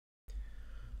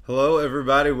Hello,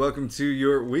 everybody. Welcome to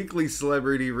your weekly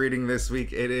celebrity reading this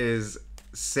week. It is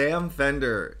Sam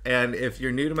Fender. And if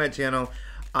you're new to my channel,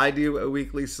 I do a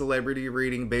weekly celebrity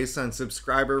reading based on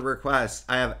subscriber requests.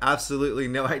 I have absolutely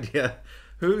no idea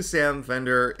who Sam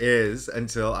Fender is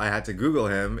until I had to Google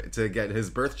him to get his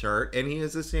birth chart, and he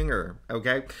is a singer,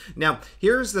 okay? Now,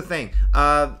 here's the thing.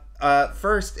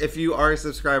 First, if you are a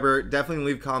subscriber, definitely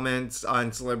leave comments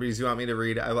on celebrities you want me to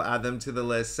read. I will add them to the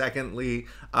list. Secondly,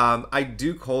 I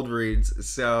do cold reads,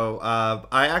 so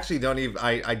I actually don't even,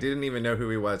 I didn't even know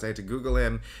who he was. I had to Google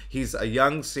him. He's a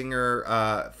young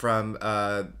singer from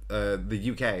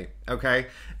the UK, okay?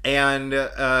 And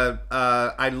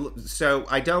so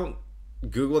I don't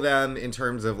Google them in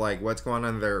terms of like what's going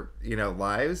on in their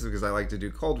lives, because I like to do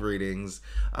cold readings.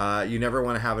 You never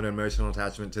want to have an emotional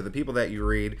attachment to the people that you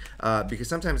read, because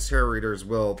sometimes tarot readers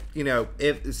will,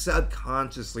 if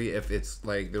subconsciously, if it's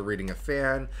like they're reading a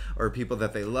fan or people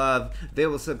that they love, they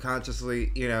will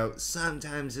subconsciously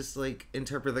sometimes just like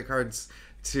interpret the cards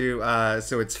to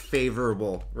so it's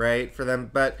favorable, right, for them.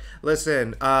 But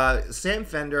listen, Sam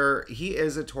Fender, he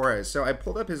is a Taurus. So I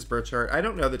pulled up his birth chart. I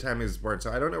don't know the time he was born,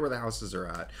 so I don't know where the houses are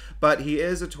at, but he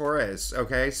is a Taurus.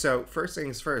 Okay, so first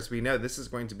things first, we know this is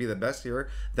going to be the best year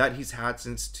that he's had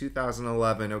since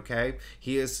 2011. Okay,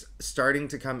 he is starting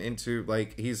to come into,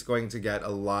 like, he's going to get a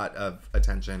lot of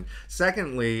attention.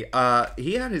 Secondly,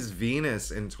 he had his Venus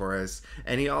in Taurus,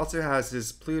 and he also has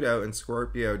his Pluto and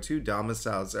Scorpio, two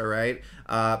domiciles, all right?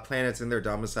 Planets in their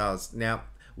domiciles. Now,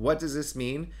 what does this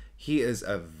mean? He is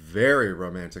a very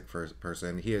romantic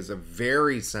person. He is a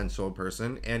very sensual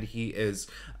person, and he is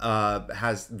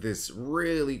has this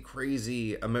really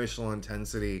crazy emotional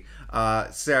intensity.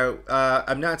 So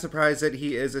I'm not surprised that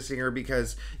he is a singer,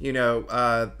 because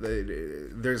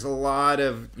there's a lot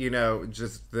of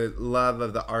just the love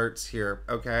of the arts here.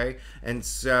 Okay, and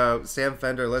so Sam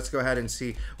Fender, let's go ahead and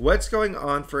see what's going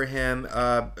on for him,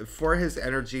 for his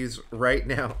energies right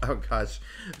now. Oh gosh,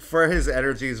 for his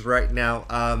energies right now.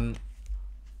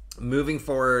 Moving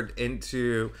forward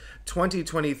into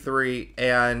 2023,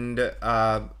 and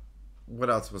what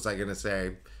else was I gonna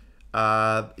say?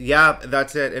 Yeah,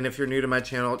 that's it. And if you're new to my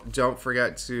channel, don't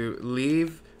forget to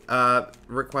leave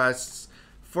requests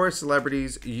for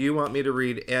celebrities you want me to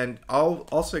read, and I'll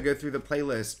also go through the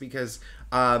playlist, because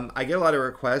I get a lot of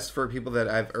requests for people that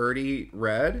I've already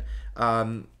read.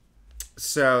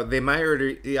 So they may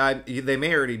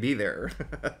already be there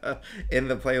in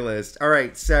the playlist. All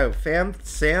right, so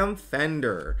Sam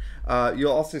Fender.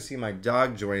 You'll also see my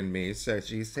dog join me, so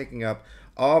she's taking up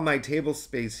all my table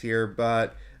space here.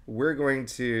 But we're going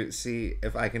to see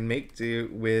if I can make do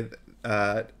with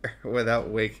without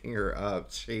waking her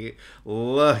up. She's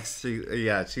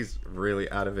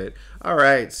really out of it. All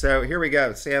right, so here we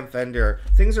go. Sam Fender.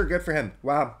 Things are good for him.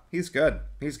 Wow, he's good.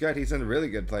 He's good. He's in a really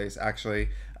good place, actually.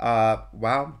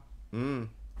 Wow.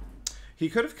 He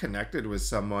could have connected with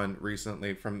someone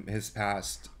recently from his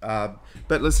past. But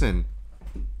listen,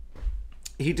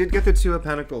 he did get the Two of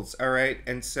Pentacles, all right?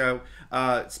 And so,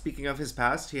 speaking of his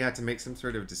past, he had to make some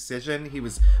sort of decision. He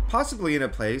was possibly in a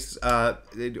place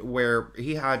where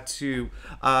he had to,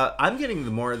 I'm getting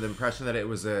the impression that it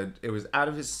was out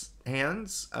of his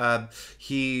hands.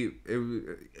 He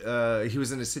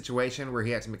was in a situation where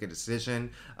he had to make a decision,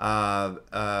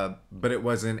 but it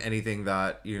wasn't anything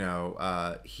that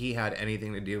he had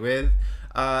anything to do with.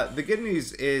 The good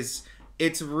news is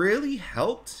it's really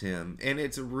helped him, and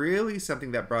it's really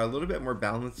something that brought a little bit more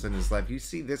balance in his life. You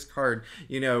see this card,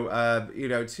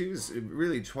 two's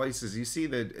really choices. You see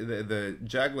the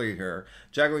juggling here,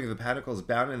 juggling the pentacles,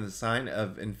 bound in the sign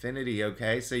of infinity.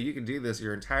 Okay, so you can do this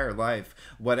your entire life,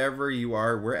 whatever you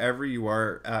are, wherever you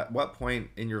are, at what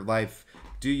point in your life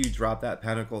do you drop that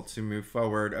pentacle to move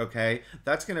forward? Okay,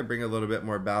 that's going to bring a little bit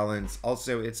more balance.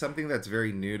 Also, it's something that's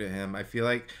very new to him. I feel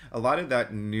like a lot of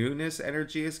that newness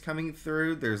energy is coming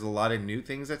through. There's a lot of new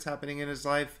things that's happening in his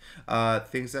life,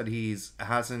 things that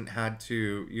hasn't had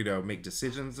to make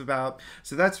decisions about.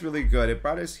 So that's really good. It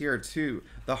brought us here to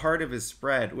the heart of his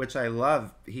spread, which I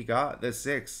love. He got the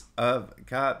Six of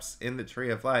Cups in the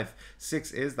Tree of Life.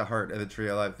 Six is the heart of the Tree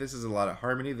of Life. This is a lot of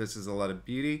harmony. This is a lot of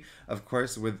beauty, of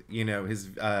course, with his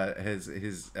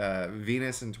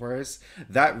Venus and Taurus.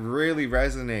 That really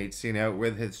resonates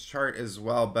with his chart as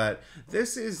well. But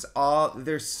this is all,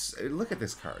 look at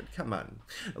this card, come on,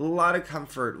 a lot of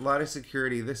comfort, a lot of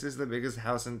security. This is the biggest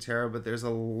house in tarot, but there's a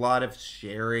lot of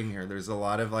sharing here. There's a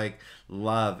lot of like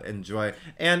love and joy,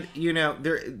 and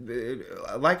there,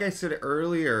 like I said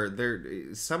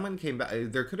earlier, someone came back.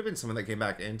 There could have been someone that came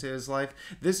back into his life.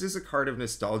 This is a card of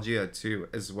nostalgia too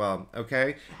as well.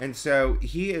 Okay, and so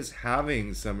he is having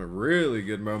having some really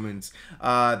good moments,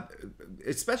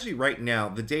 especially right now.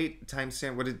 The date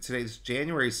timestamp, what is today's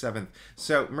January 7th.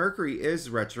 So Mercury is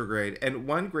retrograde, and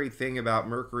one great thing about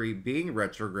Mercury being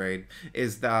retrograde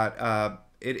is that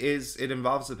it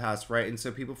involves the past, right? And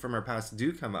so people from our past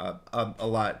do come up a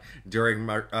lot during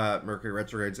Mercury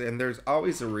retrogrades, and there's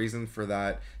always a reason for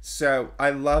that. So I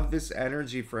love this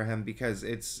energy for him because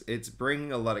it's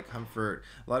bringing a lot of comfort,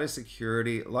 a lot of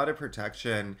security, a lot of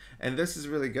protection, and this is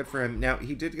really good for him. Now,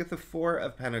 he did get the Four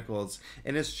of Pentacles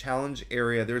in his challenge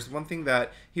area. There's one thing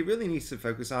that he really needs to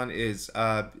focus on is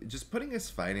just putting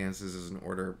his finances in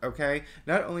order, okay?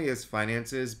 Not only his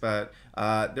finances, but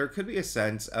there could be a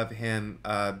sense of him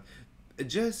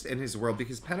just in his world,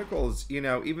 because pentacles, you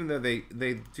know, even though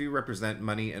they do represent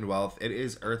money and wealth, it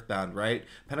is earthbound, right?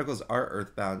 Pentacles are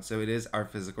earthbound, so it is our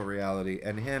physical reality,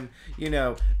 and him, you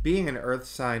know, being an earth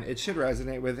sign, it should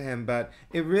resonate with him, but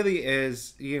it really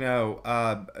is, you know,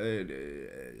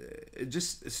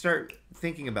 just start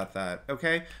thinking about that,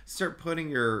 okay? Start putting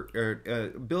your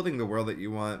building the world that you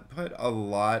want. Put a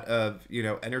lot of, you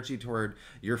know, energy toward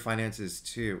your finances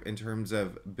too, in terms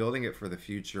of building it for the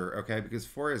future, okay? Because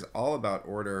four is all about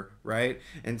order, right?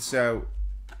 And so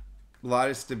a lot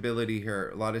of stability here,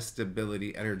 a lot of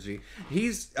stability energy.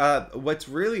 He's what's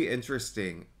really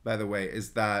interesting, by the way,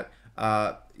 is that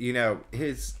you know,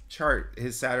 his chart,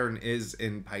 his Saturn is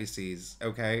in Pisces,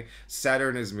 okay?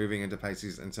 Saturn is moving into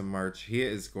Pisces into March. He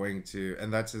is going to,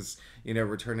 and that's his, you know,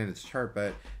 return in his chart,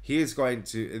 but he is going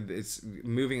to, it's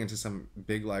moving into some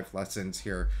big life lessons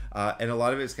here. And a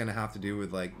lot of it's going to have to do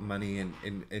with like money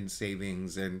and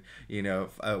savings and, you know,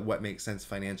 what makes sense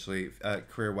financially,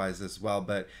 career-wise as well.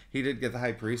 But he did get the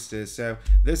High Priestess. So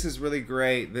this is really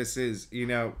great. This is, you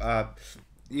know,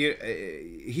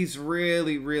 he's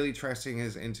really trusting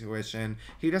his intuition.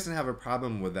 He doesn't have a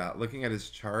problem with that. Looking at his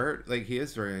chart, like, he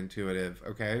is very intuitive,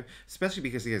 okay? Especially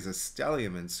because he has a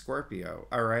stellium in Scorpio,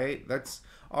 all right? That's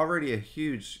already a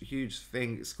huge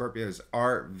thing. Scorpios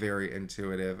are very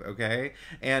intuitive, okay?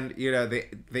 And, you know,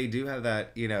 they do have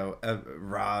that, you know,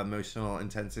 raw emotional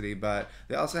intensity, but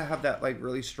they also have that, like,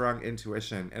 really strong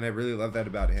intuition, and I really love that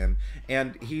about him.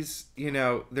 And he's, you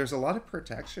know, there's a lot of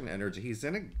protection energy. He's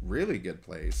in a really good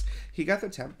place. He got the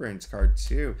Temperance card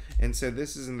too, and so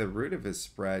this is in the root of his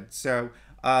spread. So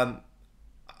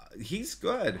he's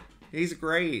good. He's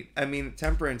great. I mean,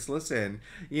 Temperance, listen,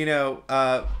 you know,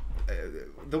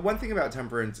 the one thing about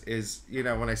Temperance is, you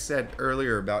know, when I said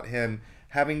earlier about him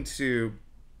having to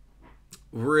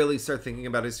really start thinking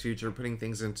about his future, putting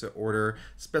things into order,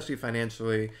 especially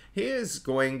financially, he is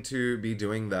going to be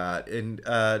doing that. And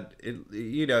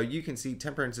you know, you can see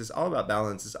Temperance is all about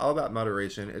balance. It's all about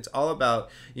moderation. It's all about,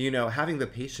 you know, having the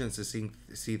patience to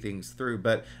see things through.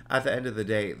 But at the end of the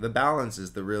day, the balance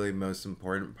is the really most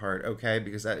important part, okay?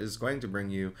 Because that is going to bring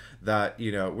you that,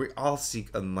 you know, we all seek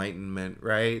enlightenment,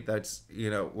 right? That's, you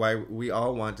know, why we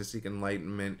all want to seek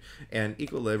enlightenment and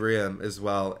equilibrium as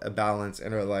well, a balance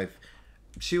in our life.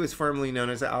 She was formerly known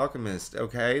as an alchemist,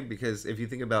 okay? Because if you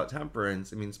think about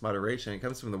temperance, it means moderation. It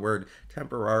comes from the word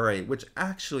temperare, which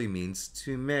actually means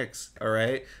to mix, all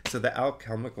right? So the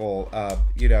alchemical,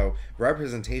 you know,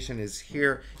 representation is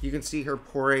here. You can see her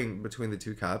pouring between the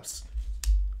two cups.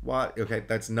 What? Okay,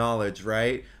 that's knowledge,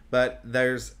 right? But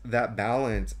there's that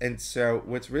balance. And so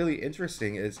what's really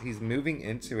interesting is he's moving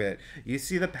into it. You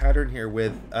see the pattern here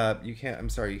with, you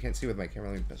can't see with my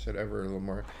camera. Let me push it over a little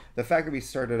more. The fact that we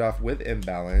started off with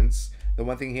imbalance, the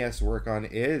one thing he has to work on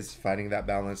is finding that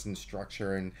balance and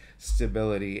structure and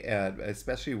stability, and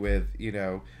especially with, you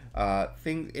know,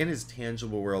 things in his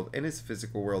tangible world, in his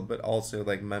physical world, but also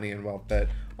like money and wealth. But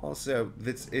also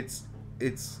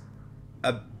it's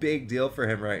a big deal for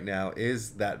him right now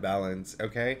is that balance,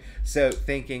 okay? So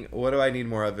thinking, what do I need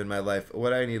more of in my life? What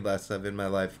do I need less of in my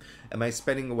life? Am I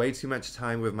spending way too much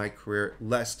time with my career,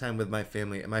 less time with my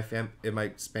family? Am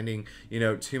I spending, you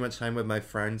know, too much time with my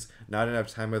friends, not enough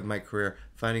time with my career?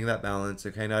 Finding that balance,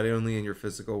 okay? Not only in your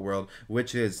physical world,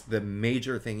 which is the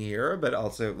major thing here, but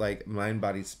also like mind,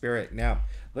 body, spirit. Now,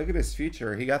 look at his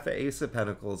future. He got the Ace of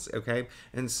Pentacles, okay?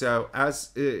 And so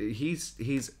as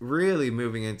he's really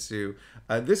moving into,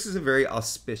 this is a very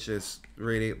auspicious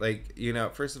reading. Like, you know,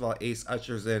 first of all, Ace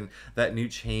ushers in that new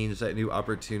change, that new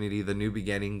opportunity, the new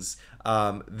beginnings.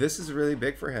 This is really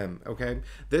big for him, okay?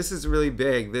 This is really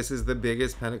big. This is the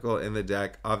biggest pentacle in the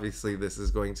deck. Obviously, this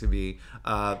is going to be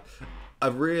a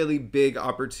really big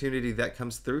opportunity that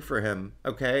comes through for him,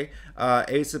 okay?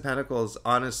 Ace of Pentacles,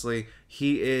 honestly,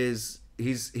 he is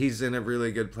he's in a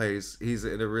really good place. He's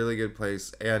in a really good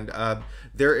place, and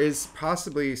there is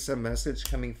possibly some message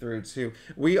coming through too.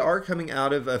 We are coming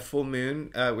out of a full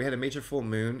moon. We had a major full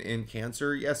moon in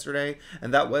Cancer yesterday,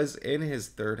 and that was in his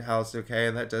third house. Okay,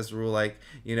 and that does rule like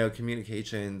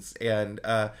communications, and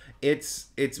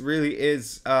it's really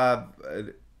is.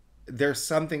 There's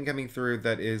something coming through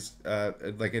that is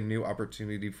like a new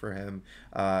opportunity for him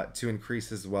to increase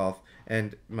his wealth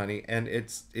and money, and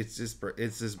it's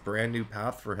this brand new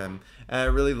path for him. And I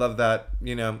really love that.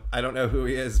 I don't know who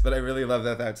he is, but I really love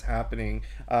that that's happening.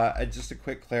 Just a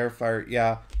quick clarifier.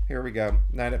 Yeah, here we go.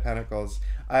 Nine of Pentacles.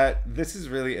 This is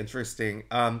really interesting.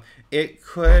 It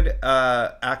could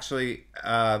actually.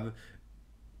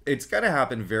 It's going to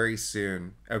happen very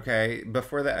soon, okay,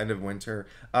 before the end of winter.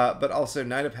 But also,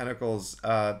 Nine of Pentacles,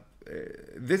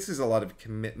 this is a lot of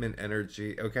commitment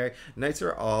energy, okay? Knights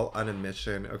are all on a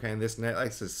mission, okay? And this knight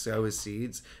likes to sow his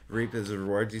seeds, reap his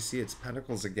rewards. You see it's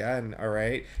Pentacles again, all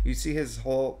right? You see his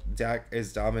whole deck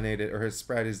is dominated, or his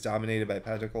spread is dominated by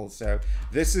Pentacles. So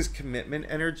this is commitment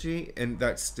energy and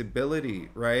that stability,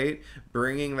 right?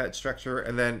 Bringing that structure,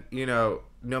 and then,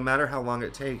 no matter how long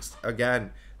it takes,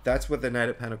 again, that's what the Knight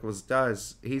of Pentacles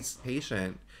does. He's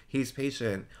patient. He's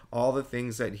patient. All the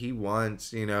things that he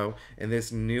wants, and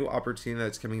this new opportunity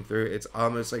that's coming through, it's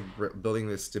almost like building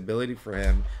this stability for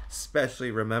him. Especially,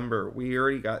 remember, we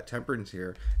already got Temperance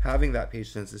here. Having that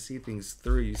patience to see things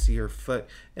through. You see her foot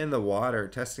in the water,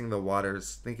 testing the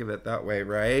waters. Think of it that way,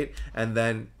 right? And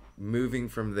then moving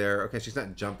from there. Okay, she's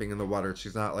not jumping in the water.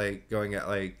 She's not like going at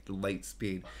like light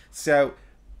speed. So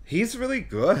he's really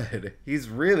good. He's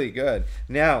really good.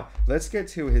 Now, let's get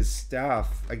to his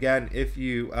staff. Again, if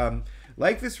you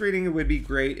like this reading, it would be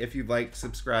great if you'd like,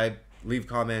 subscribe, leave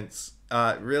comments.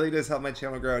 It really does help my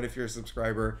channel grow. And if you're a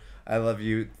subscriber, I love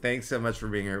you. Thanks so much for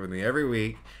being here with me every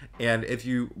week. And if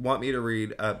you want me to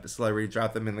read a celebrity,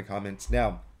 drop them in the comments.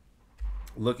 Now,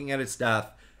 looking at his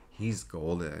staff, he's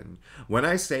golden. When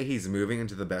I say he's moving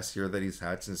into the best year that he's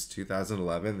had since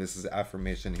 2011, this is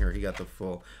affirmation here. He got the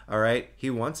full. All right.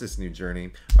 He wants this new journey.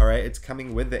 All right. It's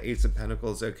coming with the Ace of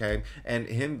Pentacles. Okay. And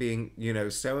him being,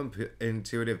 so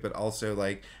intuitive, but also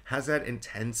like has that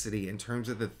intensity in terms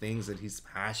of the things that he's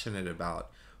passionate about.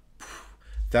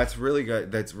 That's really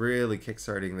good. That's really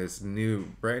kickstarting this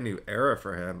brand new era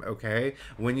for him. Okay.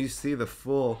 When you see the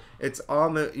full, it's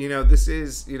almost, this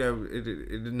is,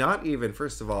 not even,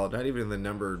 first of all, not even in the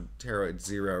number tarot, it's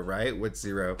 0, right? What's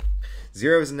 0?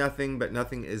 0 is nothing, but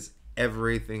nothing is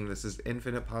everything. This is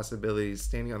infinite possibilities,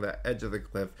 standing on the edge of the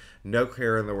cliff, no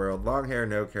care in the world, long hair,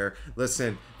 no care.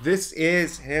 Listen, this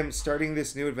is him starting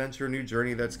this new adventure, new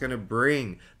journey that's going to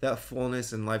bring that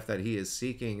fullness in life that he is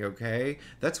seeking. Okay,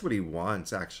 that's what he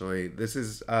wants. Actually, this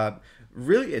is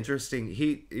really interesting.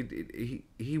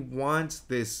 He wants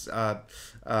this.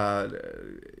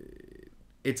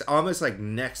 It's almost like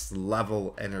next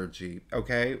level energy,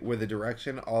 okay? With the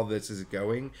direction all this is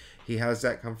going, he has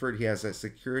that comfort, he has that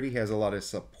security, he has a lot of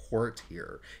support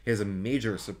here. He has a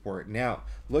major support. Now,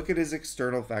 look at his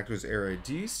external factors area.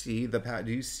 Do you see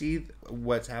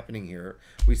what's happening here?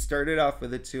 We started off with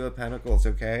the 2 of Pentacles,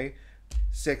 okay?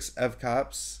 6 of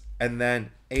Cups, and then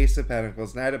Ace of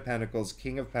Pentacles, Knight of Pentacles,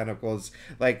 King of Pentacles.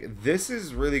 Like, this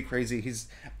is really crazy. He's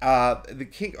the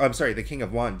King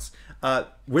of Wands,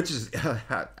 which is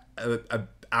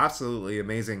absolutely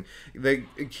amazing. The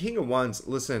King of Wands,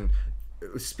 listen,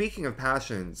 speaking of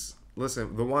passions,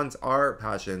 listen, the Wands are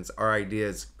passions, are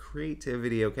ideas,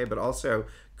 creativity, okay, but also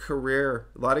career,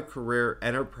 a lot of career,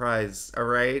 enterprise, all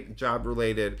right, job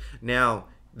related. Now,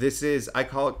 this is, I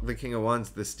call it the King of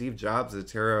Wands, the Steve Jobs of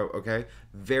tarot, okay?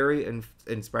 Very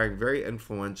inspiring, very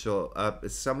influential.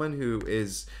 Someone who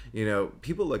is,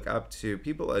 people look up to,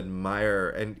 people admire,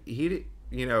 and he,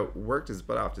 worked his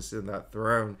butt off to sit on that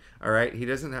throne, all right? He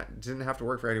didn't have to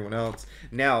work for anyone else.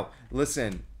 Now,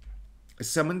 listen,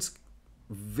 someone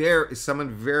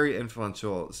very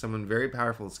influential, someone very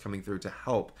powerful is coming through to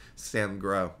help Sam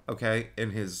grow, okay?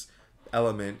 In his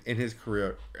element, in his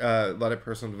career, a lot of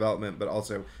personal development, but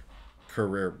also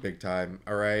career big time,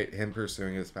 all right? Him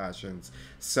pursuing his passions.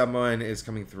 Someone is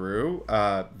coming through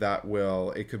that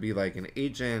will, it could be like an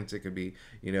agent, it could be,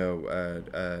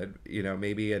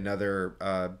 maybe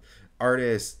another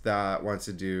artist that wants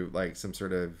to do like some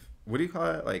sort of, what do you call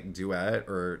it? Like duet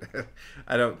or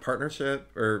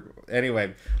partnership, or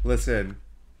anyway, listen.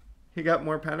 He got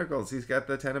more pentacles. He's got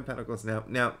the 10 of Pentacles now.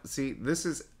 Now, see, this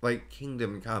is like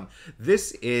Kingdom Come.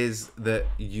 This is the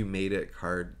You Made It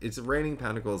card. It's raining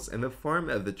pentacles in the form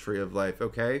of the Tree of Life,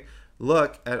 okay?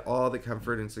 Look at all the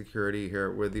comfort and security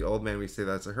here. With the old man, we say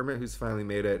that's a hermit who's finally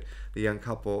made it. The young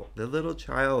couple, the little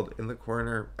child in the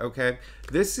corner, okay?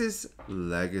 This is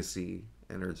legacy.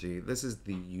 energy. This is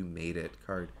the you made it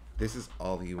card. This is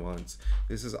all he wants.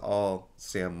 This is all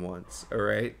Sam wants. All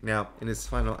right. Now, in his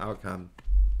final outcome,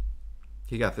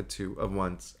 he got the 2 of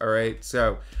Wands. All right.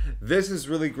 So this is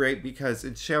really great because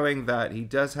it's showing that he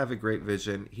does have a great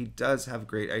vision. He does have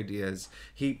great ideas.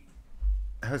 He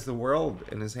has the world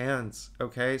in his hands.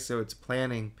 Okay. So it's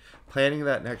planning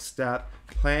that next step,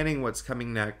 planning what's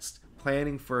coming next,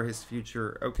 planning for his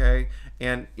future. Okay.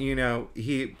 And, you know,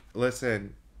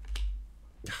 listen,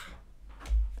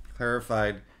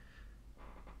 clarified.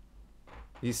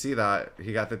 You see that?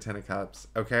 He got the 10 of Cups.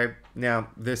 Okay? Now,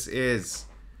 this is...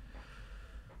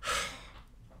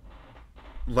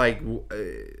 like...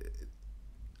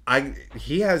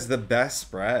 he has the best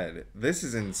spread. This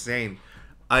is insane.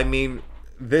 I mean,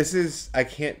 this is... I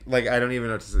can't... Like, I don't even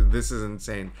know what to say. This is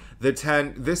insane. The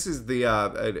 10... This is the,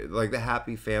 like, the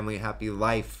happy family, happy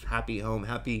life, happy home,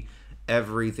 happy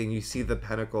everything. You see the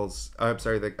pentacles... Oh, I'm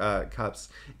sorry, the cups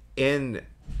in...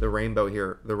 the rainbow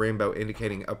here, the rainbow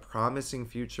indicating a promising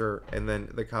future, and then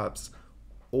the cups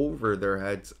over their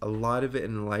heads, a lot of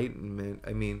enlightenment.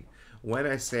 I mean, when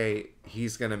I say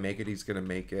he's gonna make it, he's gonna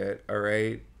make it. All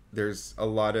right, there's a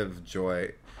lot of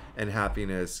joy and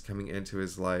happiness coming into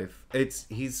his life.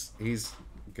 He's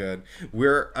good.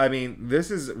 I mean,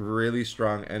 this is really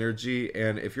strong energy,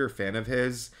 and if you're a fan of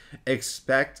his,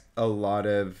 expect a lot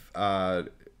of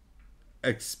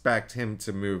expect him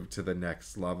to move to the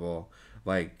next level,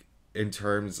 like in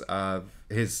terms of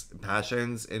his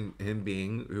passions and him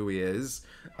being who he is,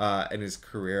 and his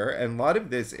career. And a lot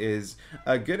of this is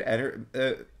a good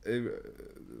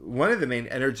one of the main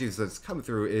energies that's come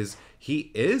through is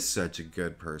he is such a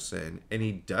good person, and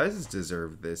he does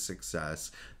deserve this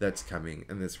success that's coming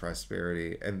and this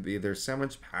prosperity, and there's so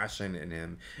much passion in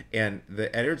him, and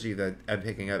the energy that I'm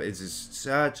picking up is just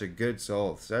such a good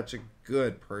soul, such a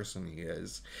good person he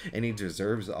is, and he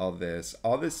deserves all this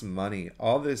money,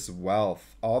 all this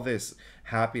wealth, all this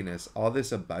happiness, all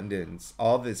this abundance,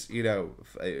 all this, you know,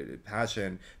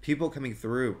 passion, people coming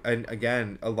through. And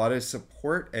again, a lot of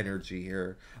support energy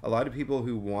here, a lot of people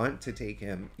who want to take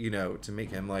him, you know, to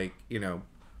make him, like, you know,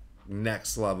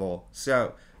 next level.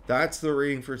 So that's the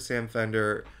reading for Sam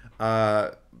Fender.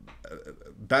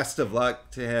 Best of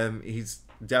luck to him. He's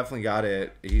definitely got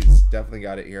it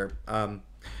here.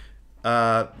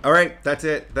 All right, that's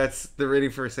it. That's the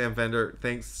reading for Sam Fender.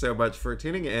 Thanks so much for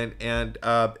tuning in. And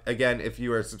again, if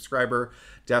you are a subscriber,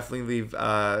 definitely leave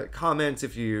comments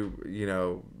if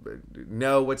you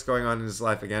know what's going on in his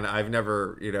life. Again, I've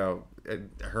never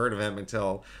heard of him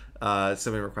until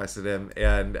somebody requested him,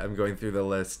 and I'm going through the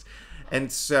list.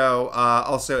 And so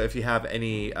also, if you have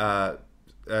any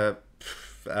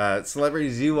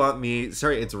celebrities you want me,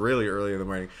 sorry, it's really early in the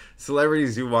morning,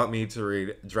 celebrities you want me to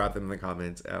read, drop them in the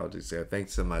comments, and I'll do so.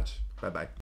 Thanks so much. Bye bye.